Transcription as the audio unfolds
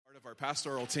our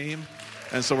pastoral team,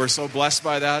 and so we're so blessed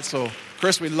by that. So,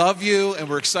 Chris, we love you, and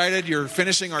we're excited. You're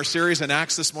finishing our series in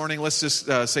Acts this morning. Let's just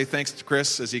say thanks to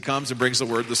Chris as he comes and brings the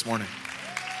word this morning.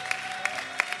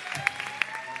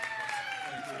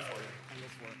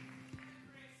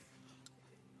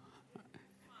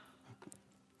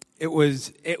 It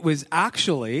was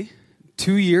actually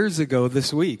 2 years ago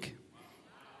this week.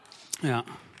 Yeah.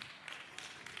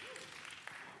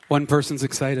 One person's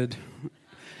excited.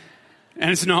 And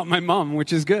it's not my mom,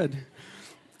 which is good.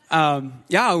 I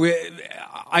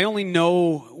only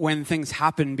know when things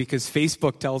happen because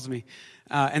Facebook tells me.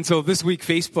 And so this week,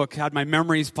 Facebook had my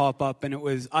memories pop up, and it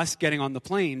was us getting on the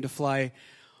plane to fly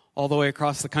all the way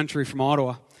across the country from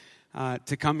Ottawa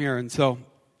to come here. And so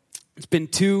it's been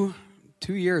two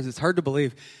years. It's hard to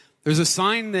believe. There's a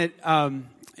sign that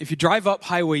if you drive up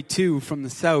Highway 2 from the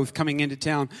south coming into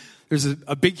town, there's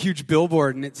a big, huge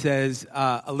billboard, and it says,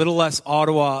 a little less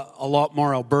Ottawa, a lot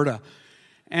more Alberta.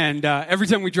 And every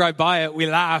time we drive by it, we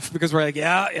laugh because we're like,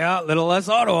 yeah, a little less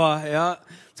Ottawa, yeah.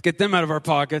 Let's get them out of our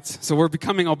pockets. So we're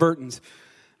becoming Albertans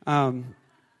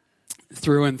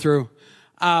through and through.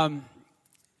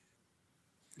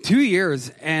 2 years,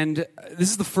 and this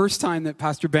is the first time that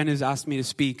Pastor Ben has asked me to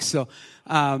speak. So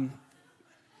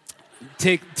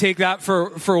take that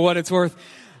for what it's worth.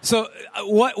 So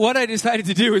what I decided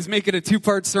to do is make it a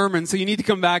two-part sermon. So you need to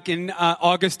come back in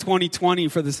August 2020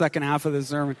 for the second half of the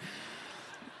sermon.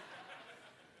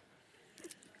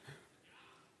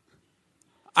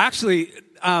 Actually,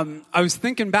 I was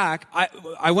thinking back.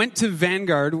 I went to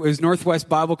Vanguard, it was Northwest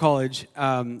Bible College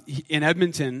in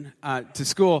Edmonton to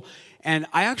school, and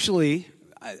I actually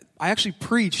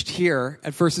preached here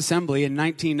at First Assembly in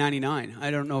 1999. I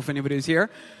don't know if anybody was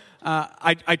here.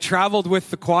 I traveled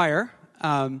with the choir.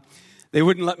 They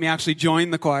wouldn't let me actually join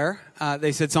the choir.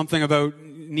 They said something about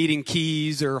needing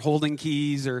keys or holding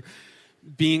keys or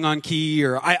being on key,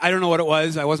 or I don't know what it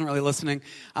was. I wasn't really listening.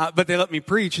 But they let me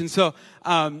preach. And so,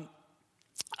 but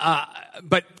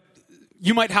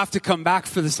you might have to come back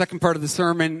for the second part of the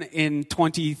sermon in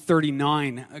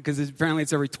 2039, because apparently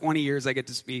it's every 20 years I get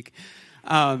to speak.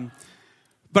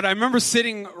 But I remember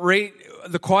sitting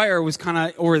the choir was kind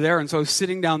of over there, and so I was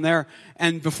sitting down there,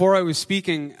 and before I was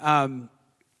speaking,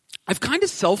 I've kind of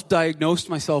self-diagnosed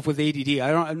myself with ADD.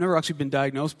 I've never actually been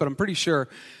diagnosed, but I'm pretty sure.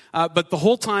 But the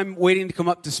whole time waiting to come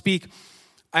up to speak,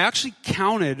 I actually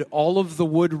counted all of the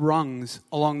wood rungs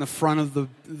along the front of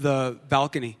the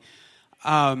balcony.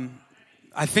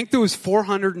 I think there was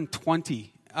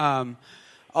 420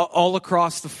 all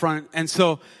across the front. And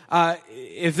so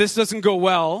if this doesn't go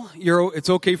well, it's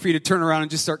okay for you to turn around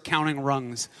and just start counting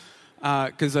rungs,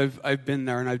 because I've been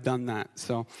there and I've done that.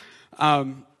 So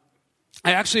I've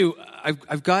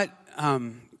got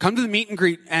come to the meet and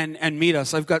greet and meet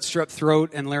us. I've got strep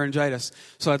throat and laryngitis,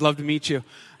 so I'd love to meet you.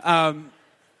 But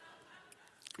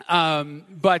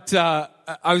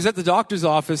I was at the doctor's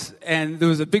office, and there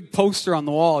was a big poster on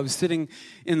the wall. I was sitting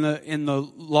in the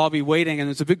lobby waiting, and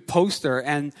there's a big poster,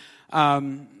 and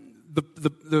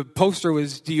the poster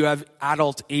was, "Do you have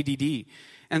adult ADD?"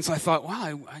 And so I thought,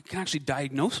 wow, I can actually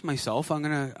diagnose myself. I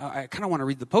kind of want to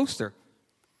read the poster.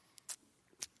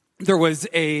 There was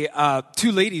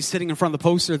two ladies sitting in front of the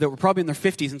poster that were probably in their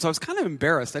 50s, and so I was kind of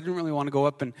embarrassed. I didn't really want to go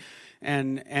up and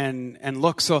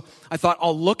look. So I thought,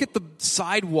 I'll look at the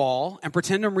side wall and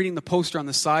pretend I'm reading the poster on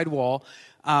the side wall,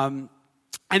 and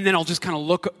then I'll just kind of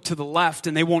look to the left,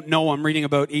 and they won't know I'm reading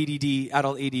about ADD,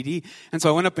 adult ADD. And so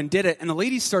I went up and did it, and the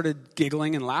ladies started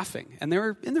giggling and laughing, and they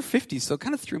were in their 50s, so it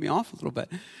kind of threw me off a little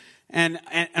bit. And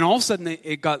all of a sudden,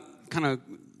 it got kind of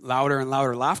louder and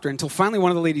louder laughter, until finally one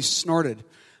of the ladies snorted,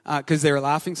 because they were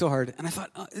laughing so hard. And I thought,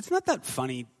 it's not that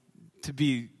funny to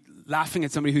be laughing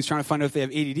at somebody who's trying to find out if they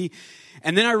have ADD.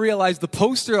 And then I realized the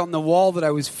poster on the wall that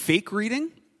I was fake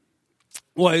reading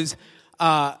was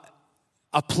a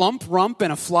plump rump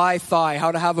and a fly thigh,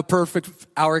 how to have a perfect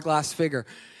hourglass figure.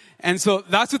 And so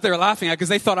that's what they were laughing at, because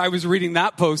they thought I was reading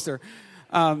that poster.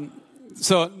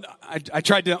 So I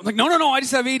tried to, I'm like, no, I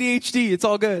just have ADHD. It's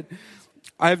all good.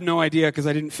 I have no idea, because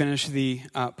I didn't finish the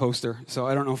poster, so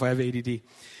I don't know if I have ADD.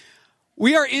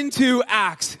 We are into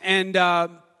Acts, and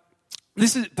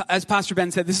this is, as Pastor Ben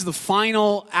said, this is the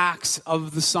final Acts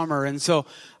of the summer, and so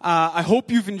I hope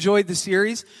you've enjoyed the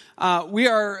series. We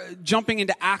are jumping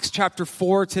into Acts chapter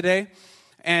 4 today,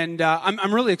 and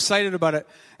I'm really excited about it.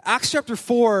 Acts chapter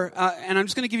 4, and I'm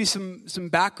just going to give you some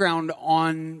background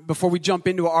on before we jump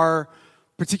into our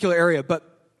particular area, but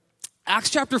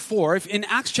Acts chapter 4, if in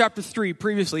Acts chapter 3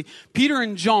 previously, Peter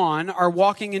and John are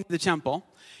walking into the temple,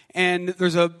 and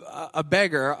there's a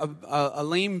beggar, a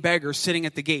lame beggar sitting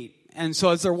at the gate. And so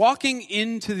as they're walking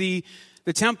into the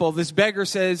temple, this beggar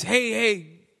says,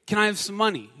 hey, can I have some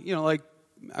money?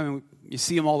 You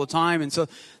see them all the time. And so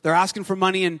they're asking for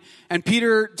money. And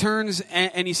Peter turns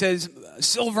and he says,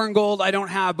 silver and gold I don't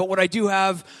have, but what I do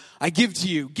have, I give to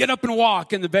you. Get up and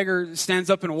walk. And the beggar stands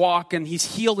up and walks, and he's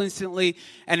healed instantly.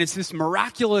 And it's this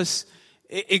miraculous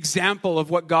example of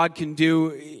what God can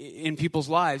do in people's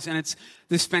lives. And it's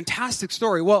this fantastic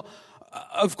story. Well,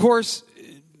 of course,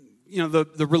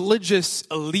 the religious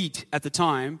elite at the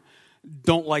time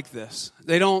don't like this.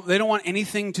 They don't want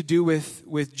anything to do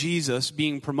with Jesus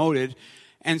being promoted.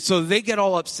 And so they get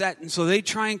all upset. And so they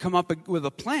try and come up with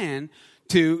a plan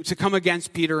to come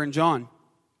against Peter and John.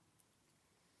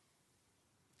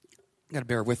 You got to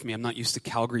bear with me. I'm not used to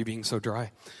Calgary being so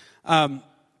dry.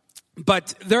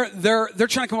 But they're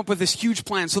trying to come up with this huge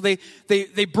plan. So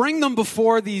they bring them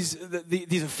before these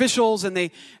officials, and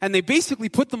they basically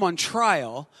put them on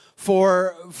trial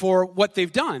for what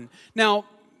they've done. Now,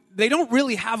 they don't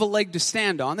really have a leg to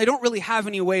stand on. They don't really have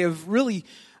any way of really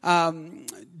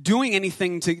doing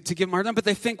anything to give them a hard time. But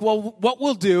they think, well, what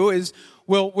we'll do is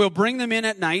we'll bring them in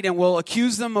at night, and we'll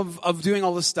accuse them of doing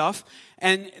all this stuff,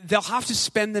 and they'll have to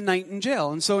spend the night in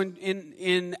jail. And so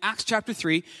in Acts chapter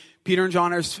 3, Peter and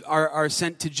John are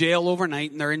sent to jail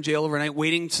overnight, and they're in jail overnight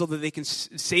waiting so that they can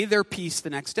say their piece the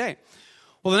next day.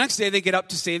 Well, the next day they get up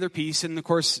to say their piece, and of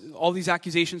course all these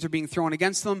accusations are being thrown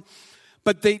against them.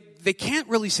 But they can't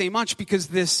really say much because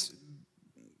this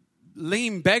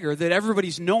lame beggar that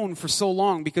everybody's known for so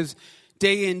long, because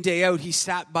day in, day out, he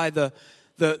sat by the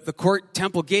court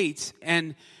temple gates,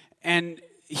 and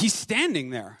he's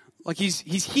standing there. Like he's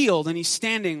healed, and he's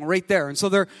standing right there. And so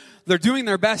they're doing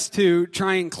their best to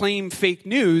try and claim fake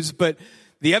news, but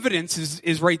the evidence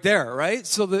is right there, right?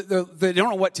 So they don't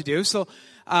know what to do. So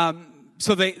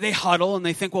they huddle, and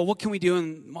they think, well, what can we do?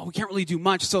 And we can't really do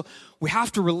much. So we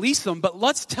have to release them, but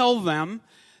let's tell them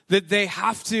that they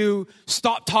have to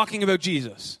stop talking about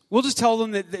Jesus. We'll just tell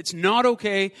them that it's not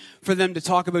okay for them to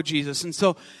talk about Jesus. And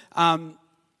so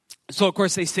of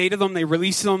course, they say to them, they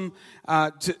release them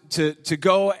to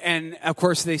go, and of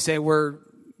course they say, we're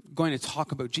going to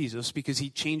talk about Jesus because he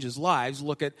changes lives.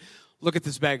 Look at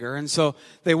this beggar. And so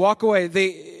they walk away.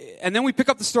 And then we pick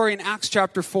up the story in Acts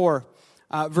chapter 4,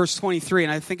 verse 23,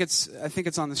 and I think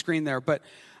it's on the screen there. But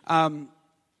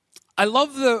I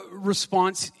love the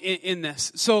response in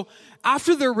this. So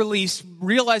after they're released,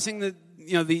 realizing that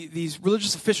these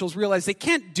religious officials realize they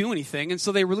can't do anything, and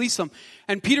so they release them.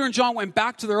 And Peter and John went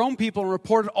back to their own people and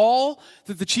reported all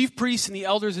that the chief priests and the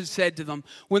elders had said to them.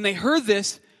 When they heard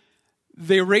this,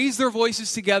 they raised their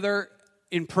voices together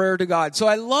in prayer to God. So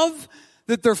I love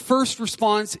that their first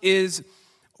response is,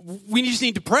 we just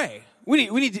need to pray. We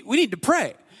need to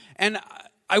pray. And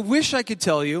I wish I could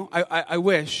tell you, I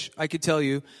wish I could tell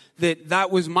you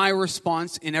that was my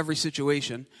response in every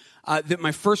situation. That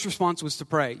my first response was to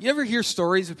pray. You ever hear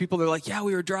stories of people that are like, yeah,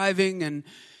 we were driving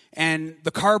and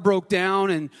the car broke down,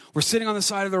 and we're sitting on the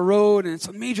side of the road, and it's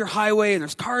a major highway, and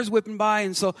there's cars whipping by,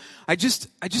 and so I just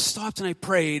stopped and I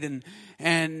prayed, and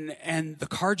the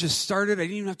car just started. I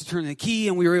didn't even have to turn the key,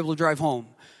 and we were able to drive home.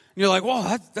 And you're like,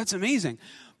 whoa, that's amazing.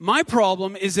 My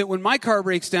problem is that when my car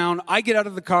breaks down, I get out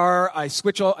of the car, I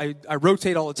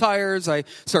rotate all the tires, I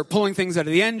start pulling things out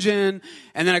of the engine,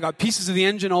 and then I got pieces of the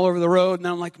engine all over the road, and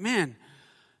then I'm like, man,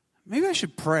 maybe I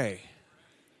should pray.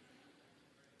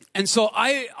 And so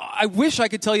I wish I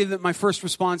could tell you that my first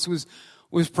response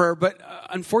was prayer, but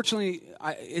unfortunately,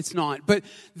 it's not. But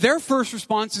their first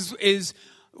response is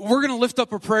we're going to lift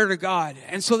up a prayer to God,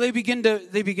 and so they begin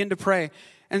to pray.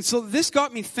 And so this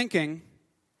got me thinking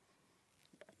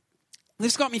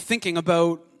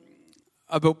about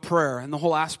prayer and the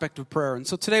whole aspect of prayer. And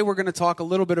so today we're going to talk a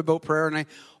little bit about prayer, and I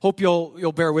hope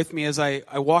you'll bear with me as I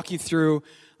walk you through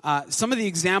some of the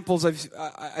examples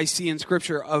I see in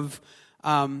Scripture of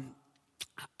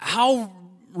how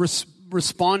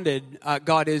responded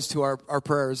God is to our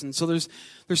prayers. And so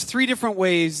there's three different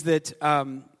ways that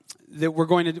we're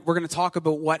going to talk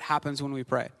about what happens when we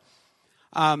pray.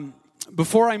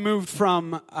 Before I moved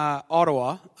from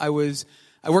Ottawa, I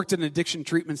worked at an addiction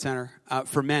treatment center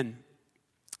for men.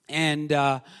 And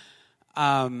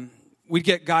we'd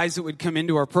get guys that would come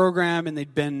into our program, and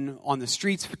they'd been on the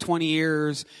streets for 20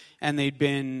 years, and they'd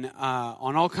been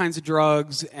on all kinds of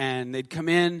drugs, and they'd come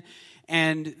in.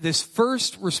 And this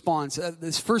first response,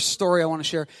 this first story I want to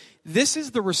share, this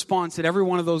is the response that every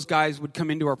one of those guys would come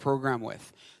into our program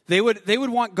with. They would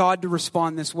want God to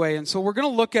respond this way. And so we're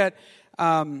going to look at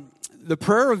the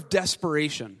prayer of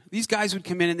desperation. These guys would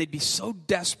come in and they'd be so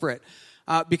desperate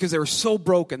because they were so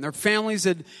broken. Their families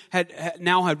had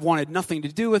wanted nothing to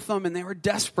do with them, and they were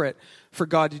desperate for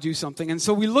God to do something. And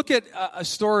so we look at a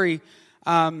story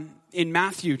in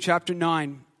Matthew chapter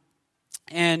 9,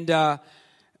 And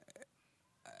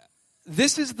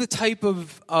this is the type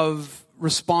of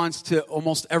response to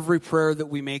almost every prayer that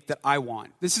we make that I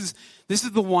want. This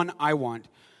is the one I want.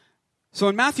 So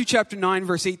in Matthew chapter 9,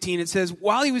 verse 18, it says,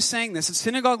 while he was saying this, a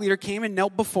synagogue leader came and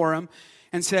knelt before him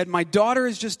and said, my daughter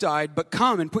has just died, but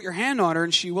come and put your hand on her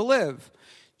and she will live.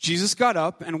 Jesus got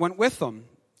up and went with them,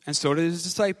 and so did his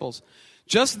disciples.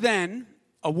 Just then,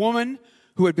 a woman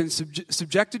who had been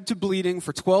subjected to bleeding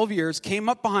for 12 years came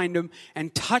up behind him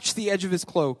and touched the edge of his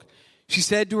cloak. She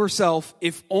said to herself,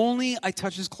 if only I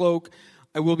touch his cloak,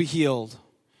 I will be healed.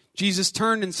 Jesus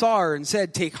turned and saw her and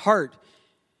said, take heart,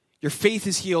 your faith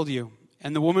has healed you.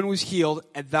 And the woman was healed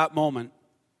at that moment.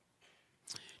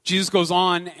 Jesus goes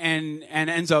on and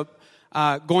ends up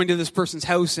going to this person's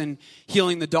house and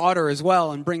healing the daughter as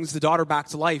well, and brings the daughter back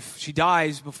to life. She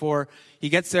dies before he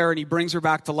gets there, and he brings her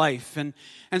back to life. And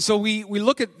so we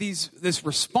look at this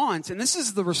response, and this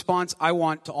is the response I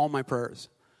want to all my prayers.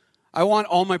 I want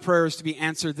all my prayers to be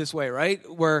answered this way, right?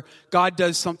 Where God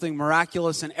does something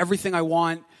miraculous and everything I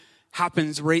want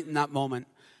happens right in that moment.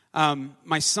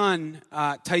 My son,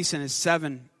 Tyson, is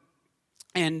 7.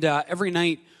 And every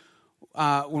night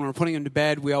when we're putting him to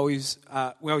bed, we always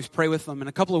pray with him. And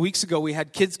a couple of weeks ago, we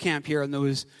had kids camp here, and there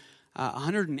was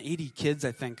 180 kids,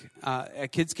 I think,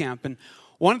 at kids camp. And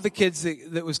one of the kids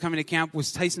that was coming to camp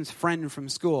was Tyson's friend from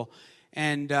school,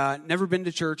 and never been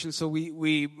to church. And so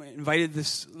we invited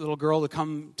this little girl to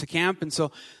come to camp. And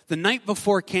so the night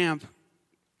before camp,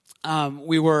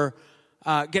 we were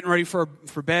getting ready for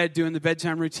bed, doing the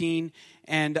bedtime routine.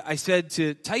 And I said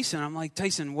to Tyson, I'm like,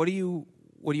 Tyson, what do you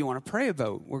want to pray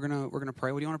about? We're gonna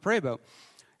pray. What do you want to pray about?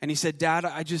 And he said, Dad,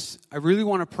 I really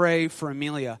want to pray for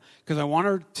Amelia, because I want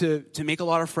her to make a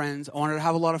lot of friends. I want her to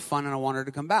have a lot of fun, and I want her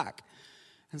to come back.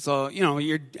 And so,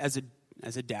 you're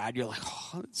as a dad, you're like,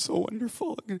 oh, it's so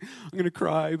wonderful. I'm gonna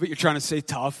cry, but you're trying to stay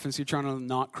tough, and so you're trying to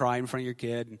not cry in front of your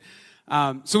kid.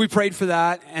 So we prayed for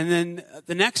that, and then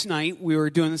the next night we were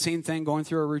doing the same thing, going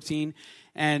through our routine,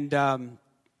 and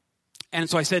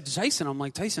so I said to Tyson, I'm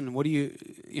like, Tyson, what do you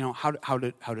how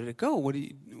did it go? What do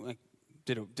you like?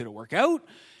 Did it work out?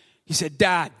 He said,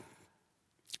 Dad,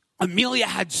 Amelia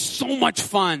had so much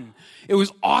fun. It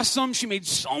was awesome. She made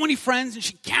so many friends, and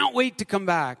she can't wait to come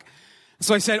back.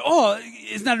 So I said, oh,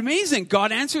 isn't that amazing?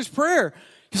 God answers prayer.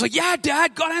 He's like, yeah,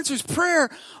 Dad, God answers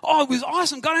prayer. Oh, it was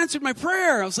awesome. God answered my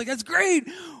prayer. I was like, that's great.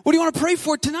 What do you want to pray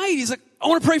for tonight? He's like, I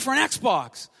want to pray for an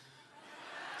Xbox.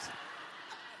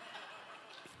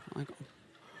 I'm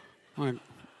like,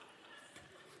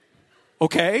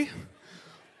 okay.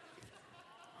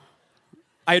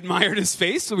 I admired his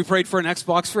face, so we prayed for an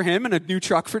Xbox for him and a new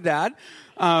truck for Dad.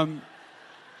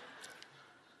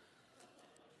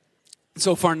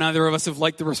 So far, neither of us have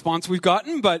liked the response we've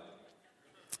gotten, but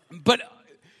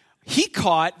he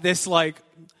caught this, like,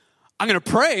 I'm going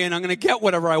to pray and I'm going to get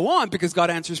whatever I want because God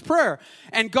answers prayer.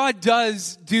 And God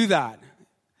does do that.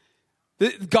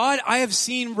 God, I have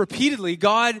seen repeatedly,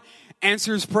 God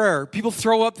answers prayer. People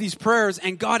throw up these prayers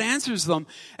and God answers them.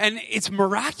 And it's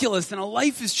miraculous and a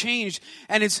life is changed.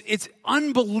 And it's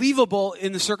unbelievable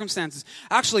in the circumstances.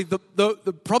 Actually, the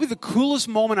probably the coolest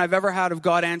moment I've ever had of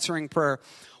God answering prayer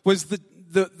was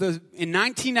in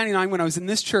 1999 when I was in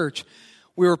this church.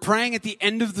 We were praying at the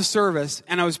end of the service,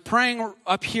 and I was praying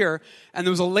up here, and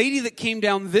there was a lady that came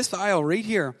down this aisle right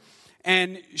here,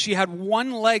 and she had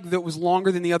one leg that was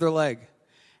longer than the other leg.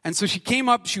 And so she came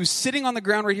up, she was sitting on the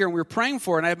ground right here, and we were praying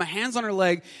for her, and I had my hands on her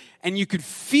leg, and you could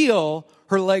feel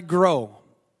her leg grow.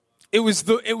 It was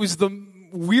the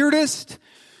weirdest,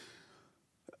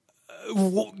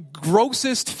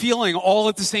 grossest feeling all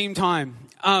at the same time.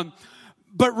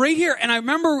 But right here, and I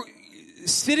remember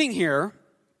sitting here,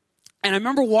 and I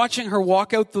remember watching her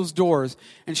walk out those doors,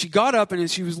 and she got up, and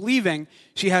as she was leaving,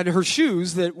 she had her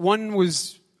shoes that one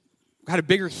had a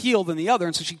bigger heel than the other,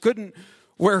 and so she couldn't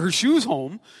wear her shoes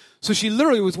home. So she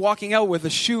literally was walking out with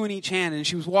a shoe in each hand, and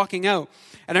she was walking out.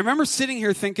 And I remember sitting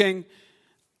here thinking,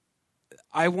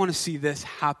 I want to see this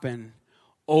happen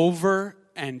over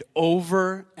and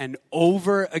over and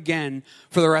over again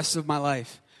for the rest of my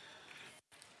life.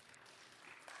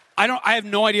 I have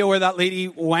no idea where that lady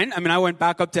went. I mean, I went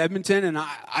back up to Edmonton, and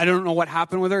I don't know what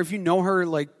happened with her. If you know her,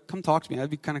 like, come talk to me. That'd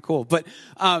be kind of cool. But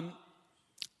I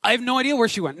have no idea where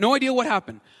she went. No idea what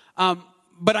happened.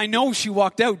 But I know she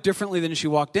walked out differently than she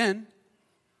walked in.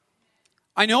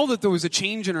 I know that there was a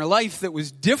change in her life that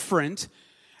was different,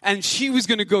 and she was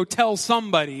going to go tell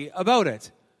somebody about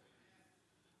it.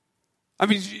 I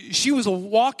mean, she was a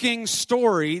walking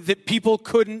story that people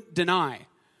couldn't deny.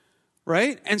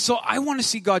 Right? And so I want to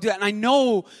see God do that. And I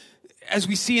know, as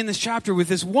we see in this chapter with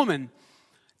this woman,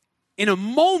 in a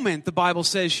moment, the Bible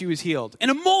says she was healed.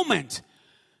 In a moment.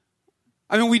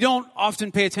 I mean, we don't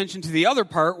often pay attention to the other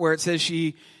part where it says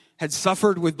she had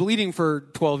suffered with bleeding for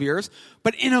 12 years.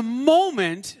 But in a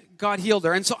moment, God healed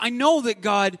her. And so I know that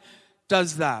God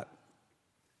does that.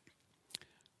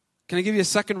 Can I give you a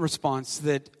second response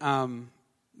that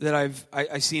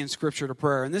I see in Scripture to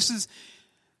prayer? And this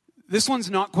one's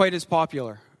not quite as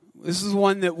popular. This is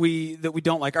one that we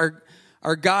don't like.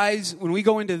 Our guys, when we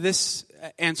go into this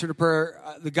answer to prayer,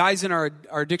 the guys in our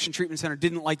addiction treatment center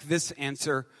didn't like this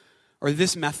answer or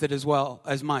this method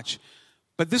as much.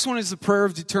 But this one is the prayer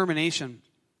of determination.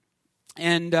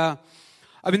 And I've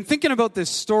been thinking about this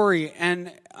story,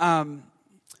 and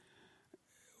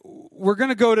we're going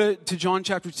to go to John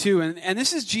chapter 2. And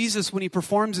this is Jesus when he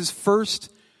performs his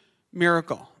first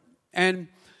miracle. And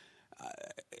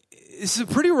this is a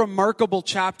pretty remarkable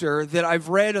chapter that I've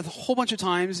read a whole bunch of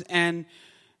times and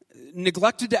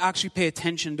neglected to actually pay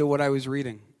attention to what I was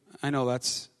reading. I know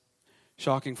that's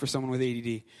shocking for someone with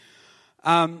ADD.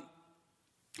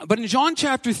 But in John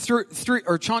chapter 2,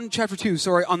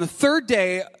 on the third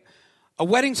day, a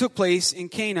wedding took place in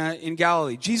Cana in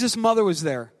Galilee. Jesus' mother was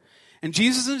there, and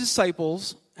Jesus and his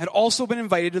disciples had also been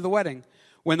invited to the wedding.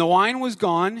 When the wine was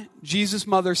gone, Jesus'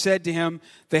 mother said to him,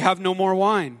 "They have no more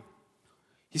wine."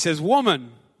 He says,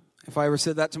 "Woman." If I ever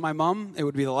said that to my mom, it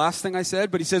would be the last thing I said.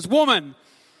 But he says, "Woman,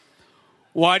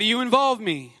 why do you involve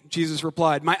me?" Jesus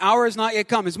replied, "My hour has not yet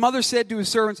come." His mother said to his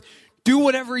servants, "Do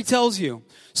whatever he tells you."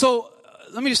 So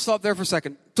let me just stop there for a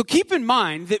second. So keep in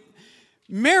mind that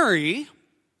Mary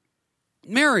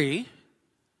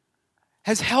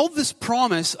has held this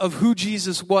promise of who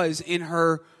Jesus was in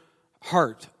her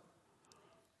heart.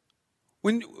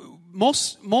 When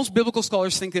most biblical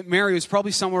scholars think that Mary was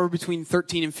probably somewhere between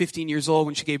 13 and 15 years old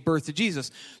when she gave birth to Jesus.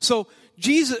 So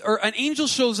an angel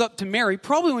shows up to Mary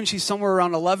probably when she's somewhere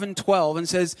around 11, 12 and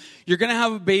says, "You're going to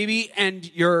have a baby,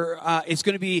 and it's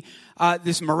going to be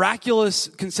this miraculous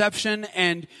conception,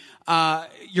 and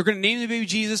you're going to name the baby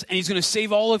Jesus, and he's going to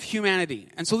save all of humanity."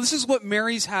 And so this is what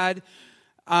Mary's had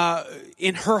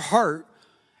in her heart,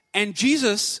 and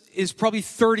Jesus is probably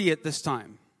 30 at this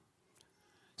time.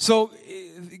 So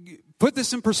put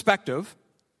this in perspective.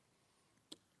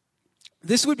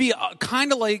 This would be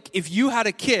kind of like if you had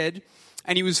a kid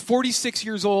and he was 46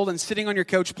 years old and sitting on your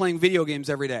couch playing video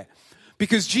games every day.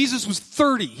 Because Jesus was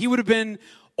 30. He would have been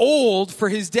old for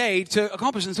his day to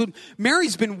accomplish. And so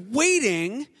Mary's been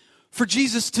waiting for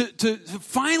Jesus to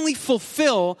finally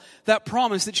fulfill that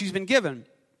promise that she's been given.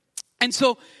 And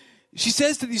so she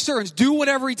says to these servants, "Do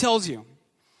whatever he tells you."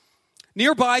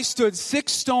 Nearby stood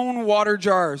 6 stone water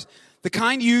jars, the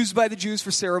kind used by the Jews for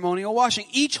ceremonial washing,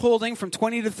 each holding from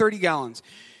 20 to 30 gallons.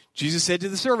 Jesus said to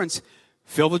the servants,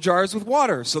 "Fill the jars with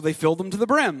water." So they filled them to the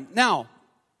brim. Now,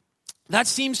 that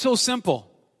seems so simple.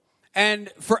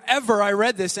 And forever I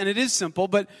read this, and it is simple,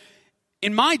 but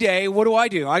in my day, what do?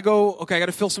 I go, okay, I got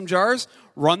to fill some jars,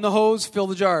 run the hose, fill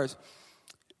the jars.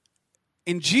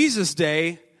 In Jesus'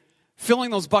 day,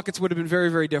 filling those buckets would have been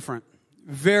very, very different.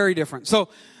 Very different. So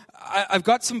I've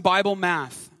got some Bible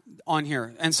math on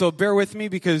here. And so bear with me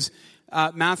because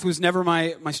math was never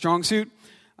my strong suit.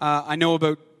 I know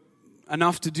about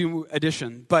enough to do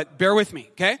addition, but bear with me,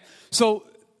 okay? So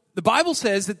the Bible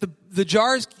says that the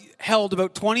jars held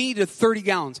about 20 to 30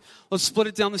 gallons. Let's split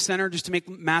it down the center just to make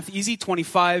math easy.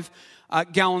 25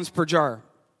 gallons per jar,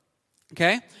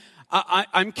 okay?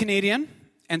 I'm Canadian.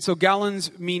 And so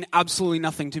gallons mean absolutely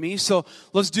nothing to me. So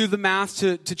let's do the math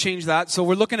to change that. So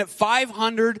we're looking at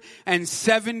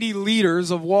 570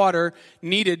 liters of water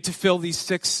needed to fill these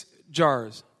 6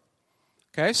 jars.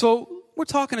 Okay, so we're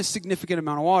talking a significant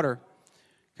amount of water.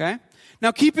 Okay?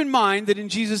 Now keep in mind that in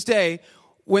Jesus' day,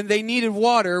 when they needed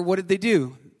water, what did they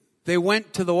do? They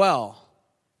went to the well.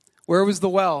 Where was the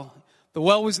well? The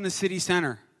well was in the city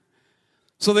center.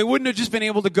 So they wouldn't have just been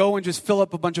able to go and just fill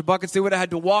up a bunch of buckets. They would have had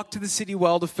to walk to the city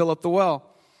well to fill up the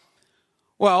well.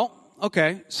 Well,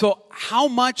 okay, so how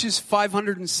much is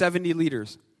 570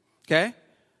 liters? Okay,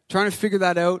 trying to figure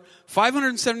that out.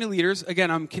 570 liters,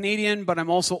 again, I'm Canadian, but I'm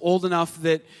also old enough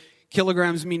that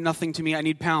kilograms mean nothing to me. I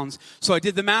need pounds. So I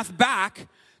did the math back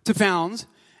to pounds.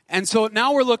 And so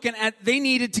now we're looking at, they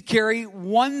needed to carry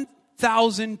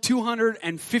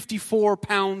 1,254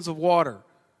 pounds of water.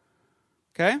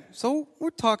 Okay, so we're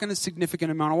talking a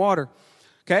significant amount of water.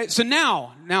 Okay, so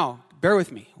now, bear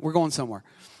with me. We're going somewhere.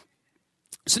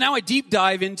 So now I deep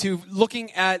dive into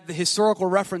looking at the historical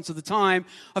reference of the time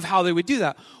of how they would do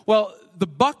that. Well, the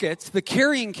buckets, the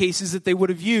carrying cases that they would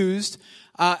have used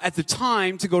at the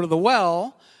time to go to the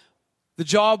well, the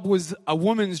job was a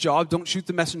woman's job. Don't shoot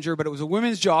the messenger, but it was a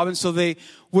woman's job. And so they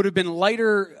would have been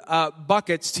lighter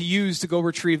buckets to use to go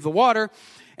retrieve the water.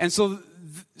 And so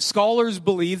scholars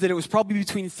believe that it was probably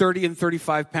between 30 and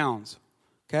 35 pounds.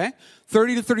 Okay?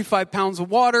 30 to 35 pounds of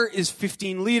water is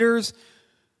 15 liters.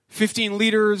 15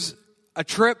 liters a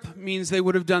trip means they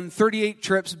would have done 38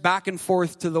 trips back and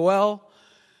forth to the well.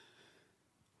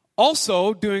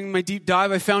 Also, doing my deep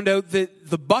dive, I found out that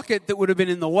the bucket that would have been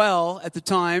in the well at the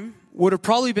time would have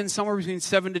probably been somewhere between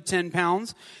 7 to 10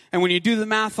 pounds. And when you do the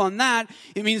math on that,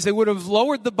 it means they would have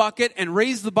lowered the bucket and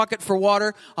raised the bucket for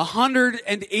water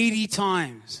 180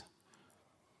 times.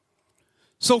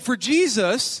 So for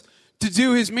Jesus to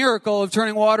do his miracle of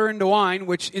turning water into wine,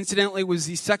 which incidentally was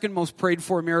the second most prayed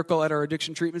for miracle at our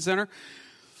addiction treatment center,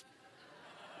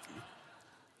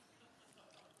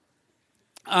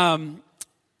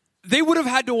 they would have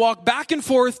had to walk back and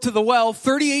forth to the well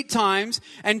 38 times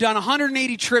and done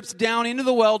 180 trips down into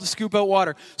the well to scoop out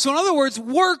water. So in other words,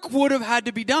 work would have had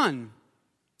to be done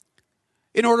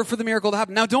in order for the miracle to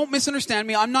happen. Now don't misunderstand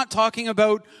me. I'm not talking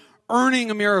about earning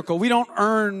a miracle. We don't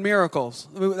earn miracles.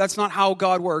 That's not how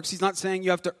God works. He's not saying you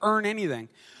have to earn anything.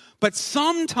 But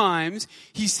sometimes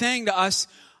he's saying to us,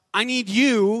 I need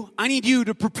you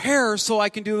to prepare so I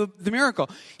can do the miracle.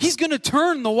 He's going to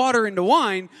turn the water into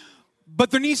wine, but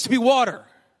there needs to be water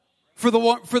for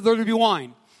there to be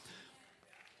wine.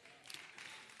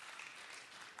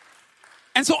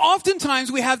 And so oftentimes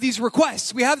we have these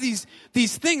requests. We have these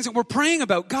things that we're praying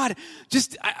about. God,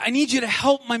 I need you to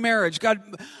help my marriage. God,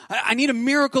 I need a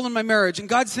miracle in my marriage. And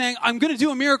God's saying, I'm going to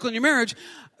do a miracle in your marriage,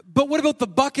 but what about the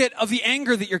bucket of the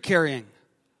anger that you're carrying?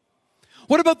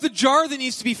 What about the jar that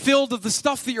needs to be filled of the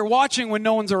stuff that you're watching when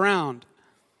no one's around?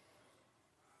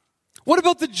 What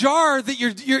about the jar that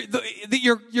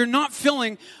you're not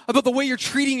filling about the way you're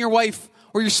treating your wife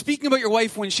or you're speaking about your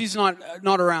wife when she's not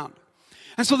around?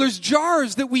 And so there's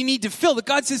jars that we need to fill that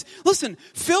God says, listen,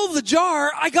 fill the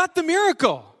jar. I got the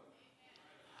miracle.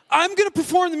 I'm going to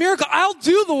perform the miracle. I'll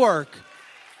do the work.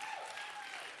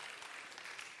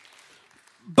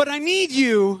 But I need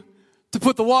you to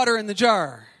put the water in the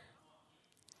jar.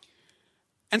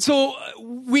 And so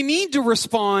we need to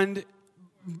respond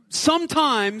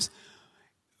sometimes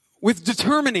with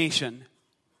determination,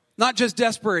 not just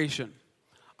desperation.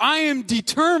 I am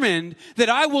determined that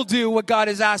I will do what God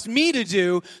has asked me to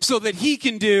do so that he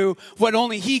can do what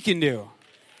only he can do.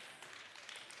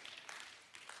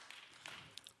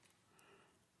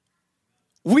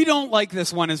 We don't like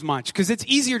this one as much because it's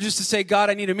easier just to say,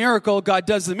 God, I need a miracle. God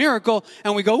does the miracle.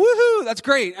 And we go, woohoo, that's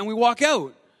great. And we walk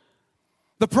out.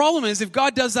 The problem is if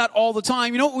God does that all the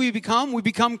time, you know what we become? We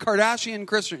become Kardashian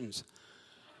Christians.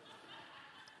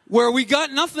 Where we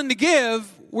got nothing to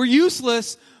give, we're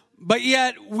useless, but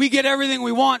yet we get everything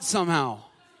we want somehow.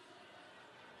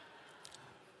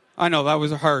 I know that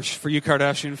was harsh for you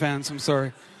Kardashian fans. I'm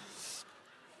sorry.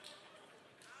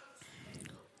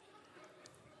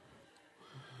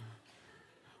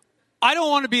 I don't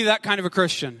want to be that kind of a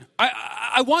Christian.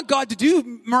 I want God to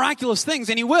do miraculous things,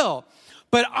 and he will.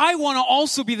 But I want to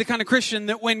also be the kind of Christian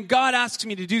that when God asks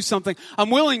me to do something, I'm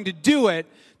willing to do it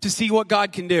to see what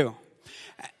God can do.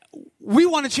 We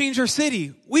want to change our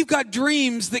city. We've got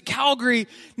dreams that Calgary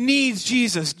needs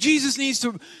Jesus. Jesus needs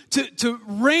to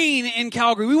reign in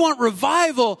Calgary. We want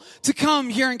revival to come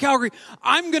here in Calgary.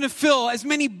 I'm going to fill as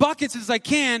many buckets as I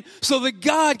can so that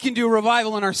God can do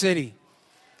revival in our city.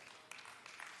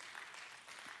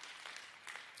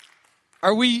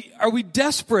 Are we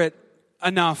desperate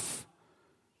enough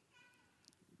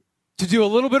to do a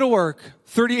little bit of work,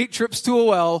 38 trips to a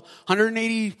well,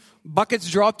 180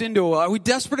 buckets dropped into a well? Are we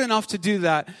desperate enough to do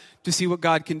that to see what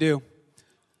God can do?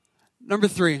 Number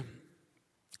 3,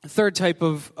 a third type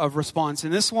of response,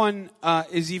 and this one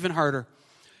is even harder.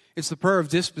 It's the prayer of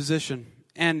disposition.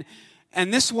 And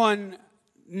this one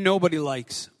nobody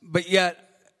likes, but yet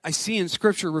I see in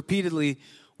Scripture repeatedly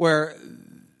where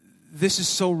this is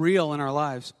so real in our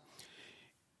lives.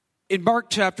 In Mark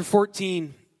chapter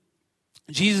 14,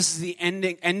 Jesus is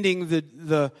ending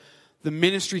the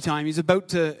ministry time. He's about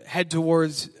to head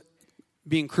towards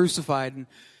being crucified,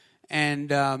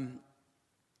 and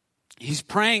he's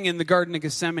praying in the Garden of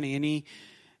Gethsemane,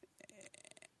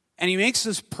 and he makes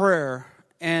this prayer,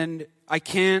 and I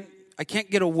can't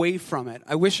get away from it.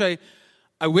 I wish I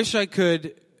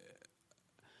could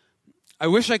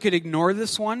ignore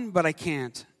this one, but I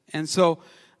can't. And so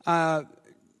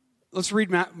let's read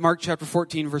Mark chapter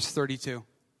 14, verse 32.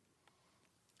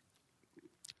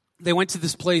 They went to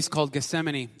this place called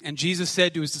Gethsemane, and Jesus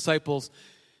said to his disciples,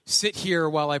 "Sit here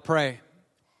while I pray."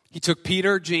 He took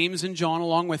Peter, James, and John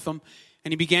along with him,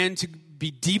 and he began to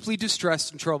be deeply distressed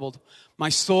and troubled. "My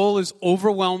soul is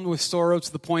overwhelmed with sorrow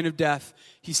to the point of death,"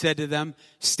 he said to them.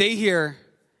 "Stay here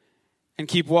and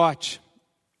keep watch."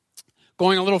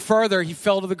 Going a little further, he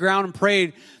fell to the ground and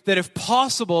prayed that if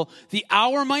possible, the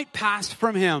hour might pass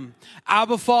from him.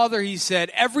 Abba, Father, he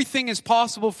said, everything is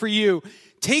possible for you.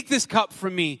 Take this cup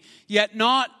from me, yet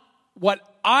not what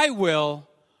I will,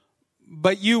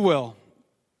 but you will.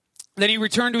 Then he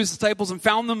returned to his disciples and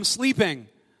found them sleeping.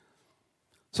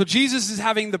 So Jesus is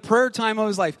having the prayer time of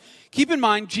his life. Keep in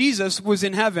mind, Jesus was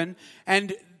in heaven,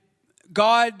 and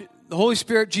God, the Holy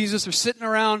Spirit, Jesus are sitting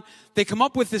around. They come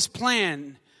up with this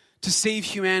plan to save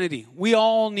humanity. We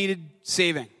all needed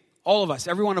saving. All of us,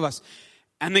 every one of us.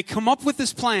 And they come up with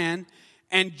this plan,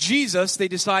 and Jesus, they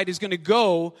decide, is going to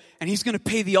go, and he's going to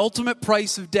pay the ultimate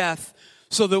price of death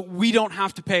so that we don't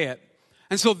have to pay it.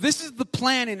 And so this is the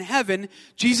plan in heaven.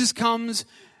 Jesus comes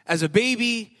as a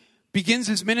baby, begins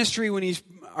his ministry when he's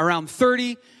around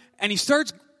 30, and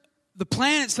the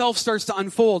plan itself starts to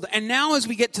unfold. And now as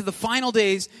we get to the final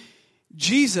days,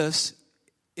 Jesus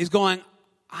is going,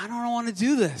 I don't want to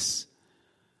do this.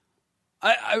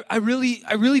 I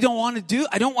really don't want to do,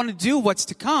 I don't want to do what's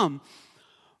to come.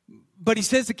 But he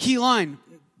says the key line,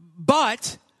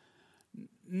 but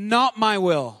not my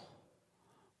will,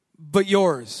 but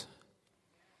yours.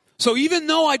 So even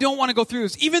though I don't want to go through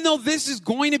this, even though this is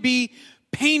going to be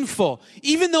painful,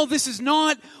 even though this is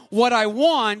not what I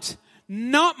want,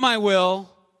 not my will,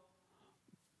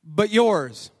 but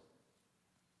yours.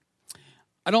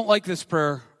 I don't like this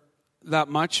prayer that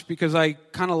much because I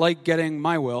kind of like getting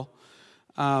my will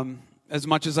as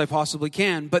much as I possibly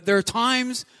can. But there are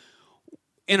times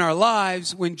in our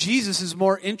lives when Jesus is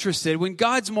more interested, when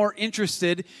God's more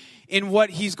interested in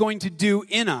what he's going to do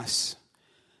in us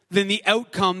than the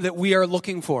outcome that we are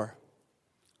looking for.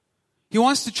 He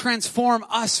wants to transform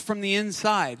us from the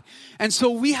inside. And so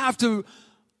we have to,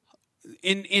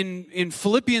 in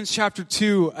Philippians chapter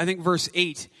 2, I think verse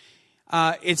 8,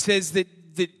 it says that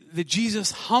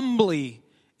Jesus humbly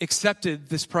accepted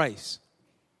this price.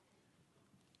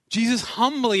 Jesus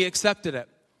humbly accepted it.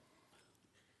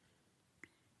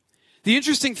 The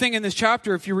interesting thing in this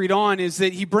chapter, if you read on, is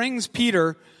that he brings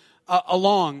Peter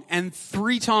along, and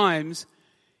 3 times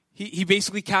he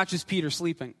basically catches Peter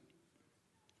sleeping.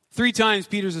 3 times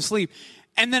Peter's asleep.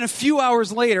 And then a few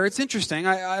hours later, it's interesting,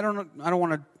 I don't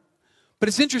want to, but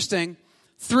it's interesting,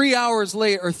 3 hours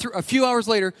later, or a few hours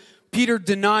later, Peter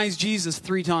denies Jesus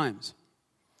 3 times.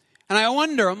 And I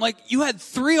wonder, I'm like, you had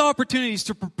 3 opportunities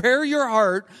to prepare your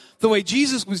heart the way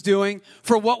Jesus was doing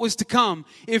for what was to come.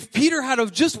 If Peter had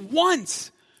have just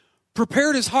once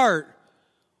prepared his heart,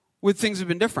 would things have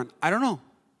been different? I don't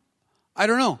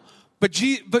know. But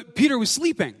Peter was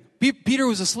sleeping. Peter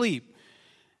was asleep.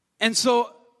 And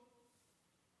so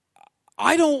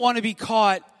I don't want to be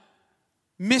caught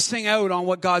missing out on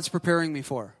what God's preparing me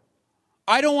for.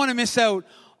 I don't want to miss out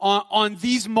on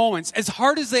these moments, as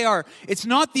hard as they are. It's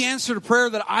not the answer to prayer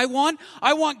that I want.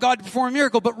 I want God to perform a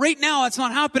miracle, but right now it's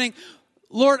not happening.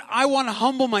 Lord, I want to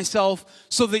humble myself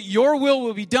so that your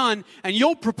will be done, and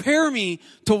you'll prepare me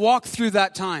to walk through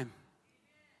that time.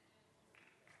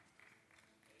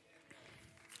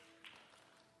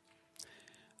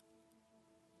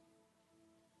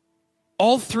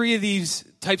 All 3 of these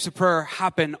types of prayer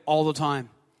happen all the time.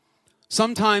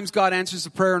 Sometimes God answers the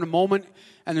prayer in a moment,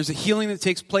 and there's a healing that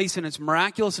takes place, and it's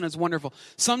miraculous and it's wonderful.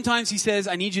 Sometimes he says,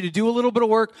 I need you to do a little bit of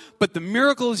work, but the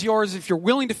miracle is yours if you're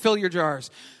willing to fill your jars.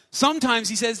 Sometimes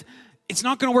he says, it's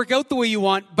not going to work out the way you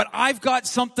want, but I've got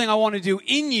something I want to do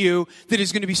in you that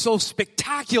is going to be so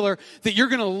spectacular that you're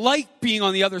going to like being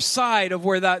on the other side of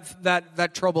where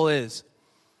that trouble is.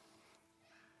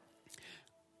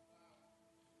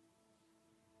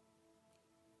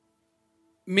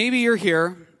 Maybe you're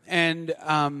here and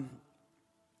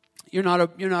you're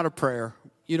not a prayer.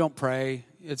 You don't pray.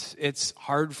 It's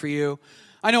hard for you.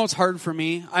 I know it's hard for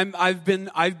me. I've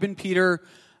been Peter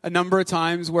a number of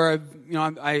times where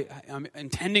I'm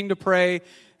intending to pray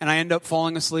and I end up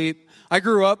falling asleep. I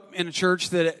grew up in a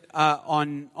church that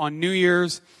on New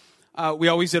Year's we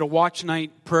always did a watch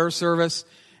night prayer service,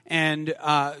 and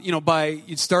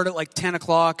you'd start at like 10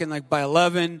 o'clock, and like by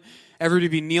 11 everybody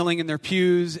would be kneeling in their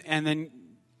pews, and then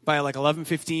by like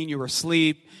 11:15 you were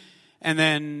asleep. And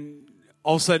then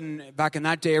all of a sudden, back in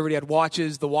that day, everybody had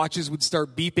watches. The watches would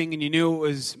start beeping, and you knew it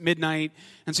was midnight.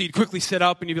 And so you'd quickly sit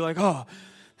up, and you'd be like, oh,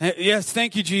 yes,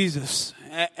 thank you, Jesus.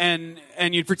 And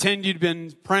you'd pretend you'd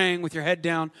been praying with your head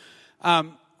down.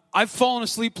 I've fallen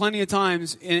asleep plenty of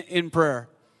times in prayer.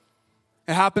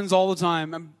 It happens all the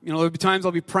time. There'll be times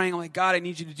I'll be praying, I'm like, God, I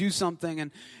need you to do something.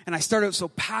 And I start out so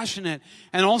passionate.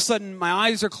 And all of a sudden, my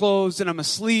eyes are closed, and I'm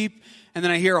asleep. And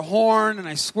then I hear a horn, and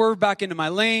I swerve back into my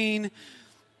lane.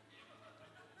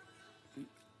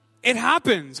 It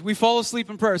happens. We fall asleep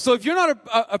in prayer. So if you're not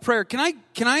a prayer, can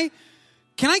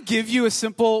Can I give you a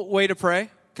simple way to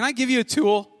pray? Can I give you a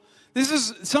tool?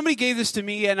 Somebody gave this to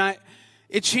me, and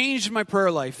it changed my prayer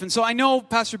life. And so I know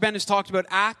Pastor Ben has talked about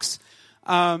Acts,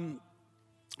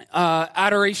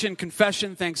 adoration,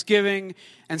 confession, thanksgiving,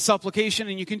 and supplication,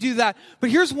 and you can do that.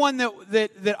 But here's one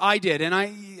that I did, and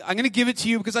I'm going to give it to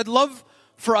you because I'd love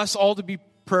for us all to be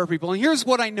prayer people. And here's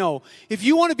what I know. If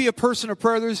you want to be a person of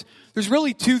prayer, there's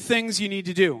really two things you need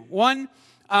to do. One,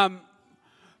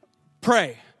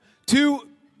 pray. Two,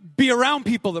 be around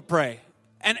people that pray.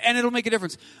 And it'll make a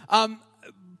difference.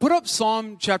 Put up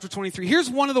Psalm chapter 23. Here's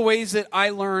one of the ways that I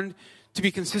learned to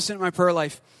be consistent in my prayer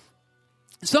life.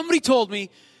 Somebody told me,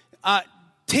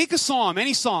 take a psalm,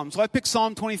 any psalm. So I picked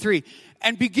Psalm 23.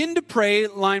 And begin to pray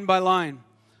line by line.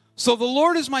 So the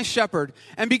Lord is my shepherd.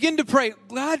 And begin to pray,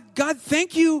 God,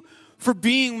 thank you for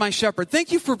being my shepherd.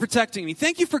 Thank you for protecting me.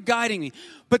 Thank you for guiding me.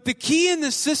 But the key in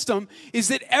this system is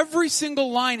that every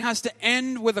single line has to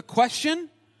end with a question.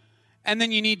 And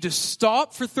then you need to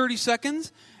stop for 30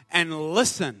 seconds and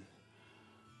listen.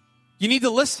 You need to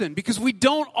listen because we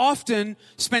don't often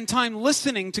spend time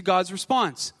listening to God's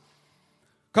response.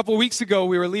 A couple of weeks ago,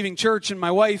 we were leaving church, and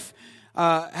my wife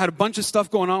had a bunch of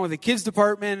stuff going on with the kids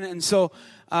department, and so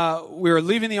we were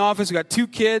leaving the office. We got 2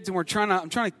 kids, and I'm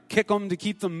trying to kick them to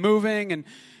keep them moving,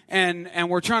 and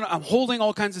I'm holding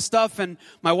all kinds of stuff, and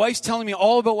my wife's telling me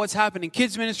all about what's happened in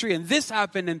kids ministry, and this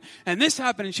happened, and this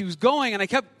happened, and she was going, and I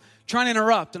kept trying to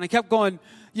interrupt, and I kept going,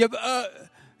 and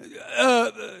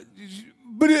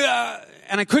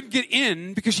I couldn't get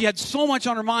in because she had so much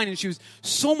on her mind, and she was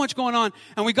so much going on,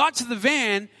 and we got to the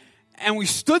van, and we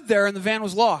stood there, and the van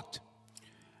was locked,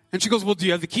 and she goes, well, do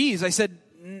you have the keys? I said,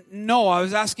 no, I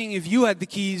was asking if you had the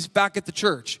keys back at the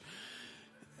church.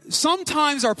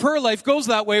 Sometimes our prayer life goes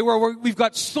that way where we've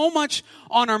got so much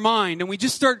on our mind, and we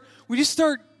just start,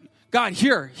 God,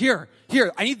 here,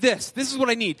 I need this. This is what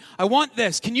I need. I want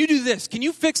this. Can you do this? Can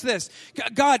you fix this?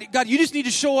 God, you just need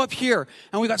to show up here.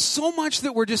 And we got so much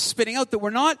that we're just spitting out that we're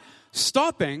not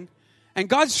stopping. And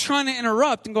God's trying to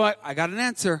interrupt and go, I got an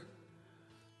answer.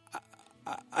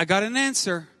 I got an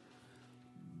answer.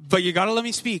 But you got to let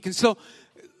me speak. And so,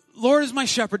 Lord is my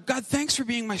shepherd. God, thanks for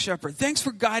being my shepherd. Thanks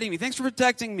for guiding me. Thanks for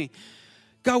protecting me.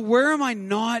 God, where am I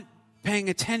not paying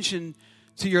attention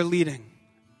to your leading?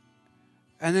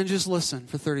 And then just listen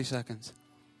for 30 seconds.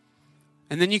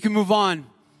 And then you can move on.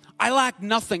 I lack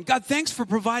nothing. God, thanks for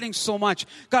providing so much.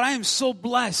 God, I am so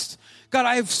blessed. God,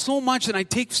 I have so much and I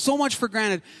take so much for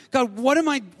granted. God, what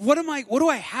do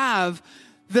I have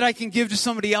that I can give to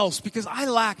somebody else? Because I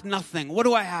lack nothing. What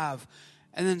do I have?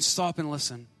 And then stop and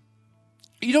listen.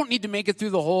 You don't need to make it through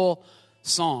the whole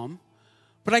psalm.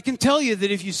 But I can tell you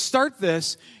that if you start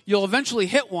this, you'll eventually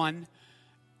hit one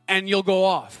and you'll go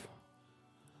off.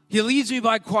 He leads me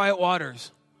by quiet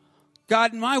waters.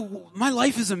 God, my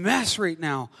life is a mess right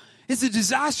now. It's a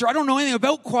disaster. I don't know anything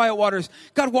about quiet waters.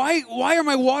 God, why are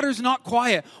my waters not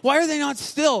quiet? Why are they not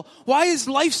still? Why is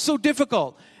life so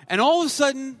difficult? And all of a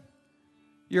sudden,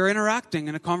 you're interacting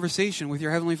in a conversation with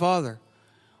your Heavenly Father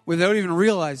without even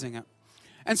realizing it.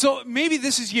 And so maybe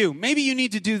this is you. Maybe you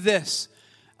need to do this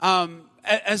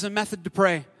as a method to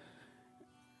pray.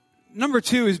 Number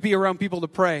 2 is be around people to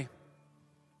pray.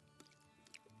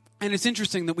 And it's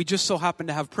interesting that we just so happen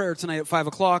to have prayer tonight at 5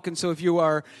 o'clock. And so if you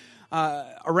are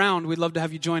around, we'd love to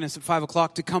have you join us at 5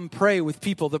 o'clock to come pray with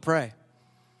people that pray.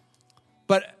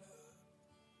 But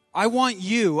I want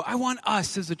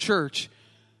us as a church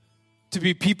to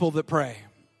be people that pray.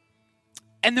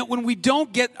 And that when we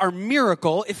don't get our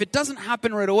miracle, if it doesn't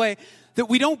happen right away, that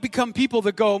we don't become people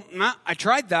that go, nah, I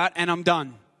tried that and I'm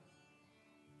done.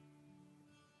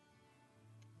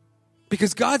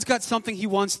 Because God's got something He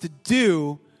wants to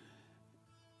do.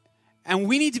 And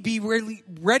we need to be really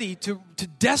ready to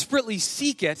desperately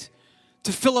seek it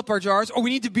to fill up our jars. Or we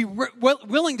need to be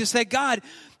willing to say, God,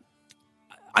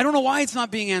 I don't know why it's not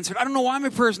being answered. I don't know why my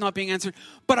prayer is not being answered.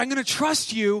 But I'm going to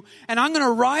trust you. And I'm going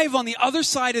to arrive on the other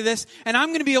side of this. And I'm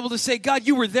going to be able to say, God,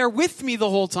 you were there with me the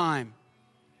whole time.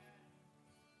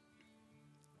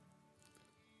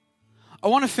 I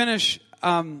want to finish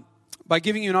by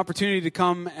giving you an opportunity to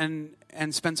come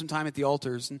and spend some time at the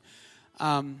altars. And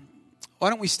why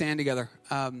don't we stand together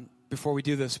before we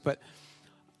do this? But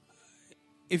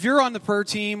if you're on the prayer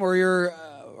team or you're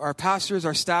our pastors,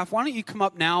 our staff, why don't you come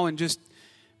up now and just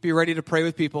be ready to pray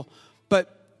with people?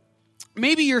 But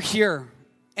maybe you're here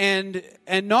and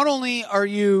not only are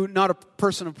you not a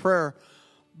person of prayer,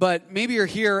 but maybe you're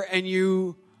here and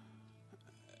you're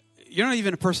not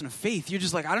even a person of faith. You're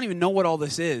just like, I don't even know what all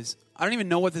this is. I don't even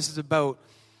know what this is about.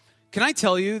 Can I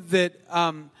tell you that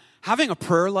having a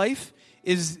prayer life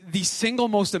is the single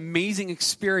most amazing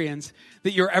experience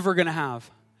that you're ever going to have?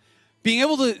 Being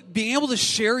able to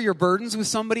share your burdens with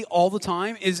somebody all the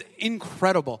time is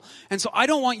incredible. And so I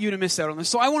don't want you to miss out on this.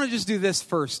 So I want to just do this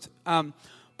first,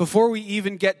 before we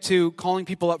even get to calling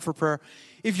people up for prayer.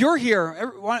 If you're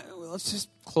here, let's just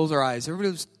close our eyes.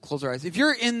 Everybody just close our eyes. If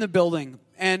you're in the building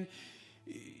and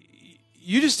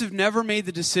you just have never made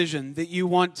the decision that you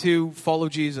want to follow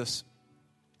Jesus,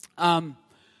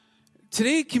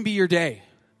 today can be your day.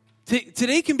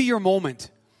 Today can be your moment.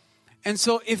 And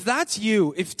so if that's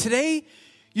you, if today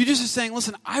you just are saying,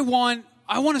 listen, I want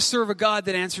to serve a God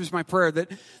that answers my prayer,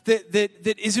 that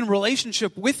is in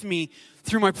relationship with me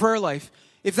through my prayer life.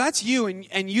 If that's you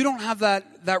and you don't have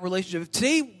that relationship,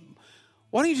 today,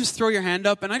 why don't you just throw your hand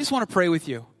up and I just want to pray with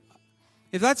you.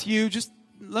 If that's you, just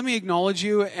let me acknowledge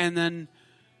you and then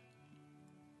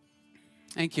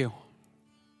thank you.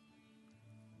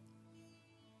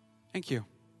 Thank you.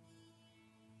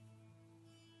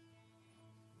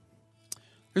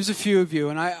 There's a few of you,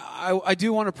 and I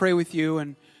do want to pray with you,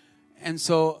 and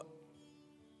so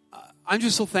I'm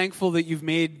just so thankful that you've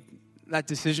made that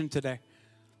decision today.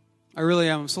 I really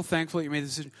am. I'm so thankful that you made the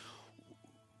decision.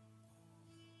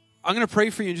 I'm going to pray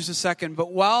for you in just a second,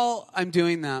 but while I'm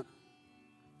doing that,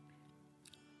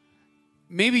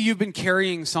 maybe you've been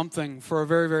carrying something for a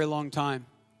very, very long time.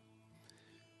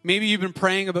 Maybe you've been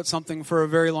praying about something for a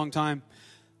very long time.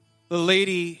 The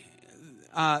lady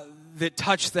that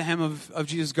touched the hem of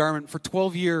Jesus' garment for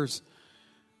 12 years,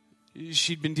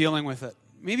 she'd been dealing with it.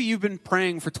 Maybe you've been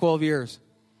praying for 12 years.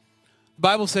 The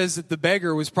Bible says that the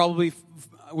beggar was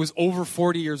over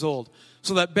 40 years old.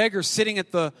 So that beggar sitting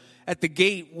at the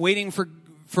gate waiting for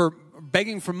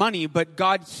begging for money, but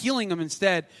God healing him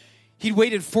instead, he'd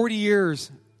waited 40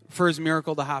 years for his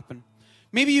miracle to happen.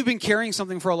 Maybe you've been carrying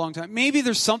something for a long time. Maybe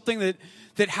there's something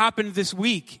that happened this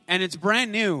week and it's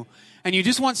brand new and you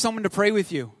just want someone to pray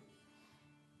with you.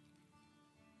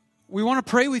 We want to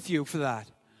pray with you for that.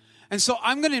 And so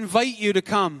I'm going to invite you to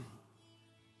come.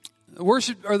 The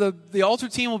worship or the altar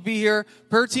team will be here.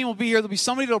 Prayer team will be here. There'll be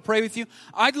somebody that'll pray with you.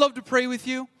 I'd love to pray with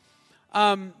you.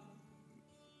 Come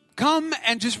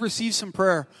and just receive some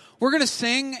prayer. We're going to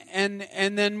sing and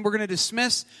then we're going to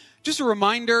dismiss. Just a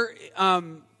reminder,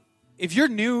 if you're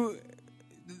new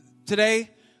today,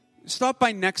 stop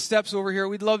by Next Steps over here.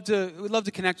 We'd love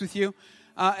to connect with you.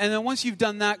 And then once you've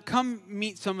done that, come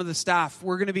meet some of the staff.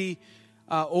 We're going to be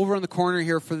over in the corner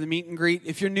here for the meet and greet.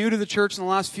 If you're new to the church in the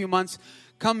last few months,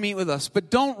 come meet with us. But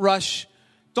don't rush.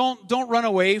 Don't run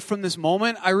away from this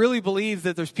moment. I really believe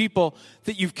that there's people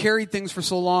that you've carried things for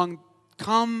so long.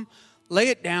 Come, lay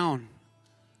it down.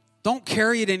 Don't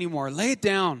carry it anymore. Lay it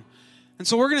down. And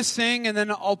so we're going to sing, and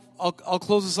then I'll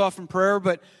close this off in prayer.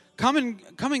 But come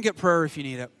and get prayer if you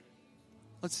need it.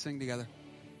 Let's sing together.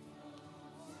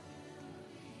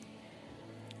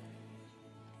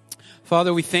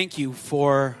 Father, we thank you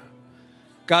for,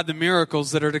 God, the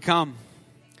miracles that are to come.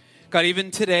 God,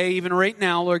 even today, even right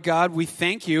now, Lord God, we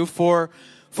thank you for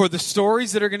the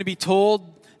stories that are going to be told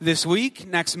this week,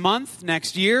 next month,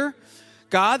 next year.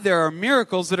 God, there are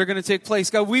miracles that are going to take place.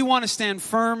 God, we want to stand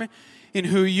firm in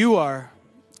who you are.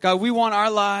 God, we want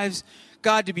our lives,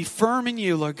 God, to be firm in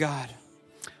you, Lord God.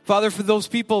 Father, for those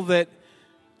people that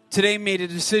today made a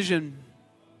decision,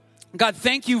 God,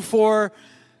 thank you for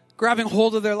grabbing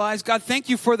hold of their lives. God, thank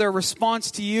you for their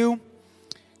response to you.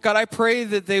 God, I pray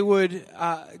that they would,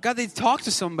 God, they'd talk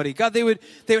to somebody. God, they would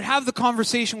have the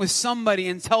conversation with somebody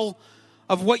and tell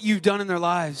of what you've done in their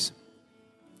lives.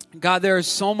 God, there is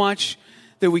so much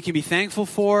that we can be thankful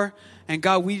for. And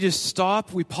God, we just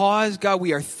stop, we pause. God,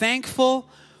 we are thankful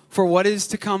for what is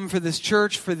to come for this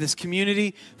church, for this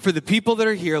community, for the people that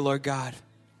are here, Lord God.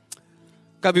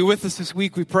 God, be with us this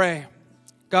week, we pray.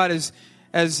 God,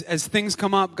 as things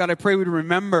come up, God, I pray we'd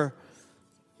remember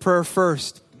prayer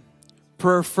first.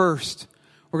 Prayer first.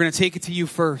 We're going to take it to you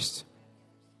first.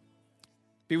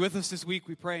 Be with us this week,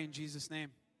 we pray in Jesus' name.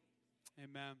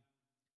 Amen.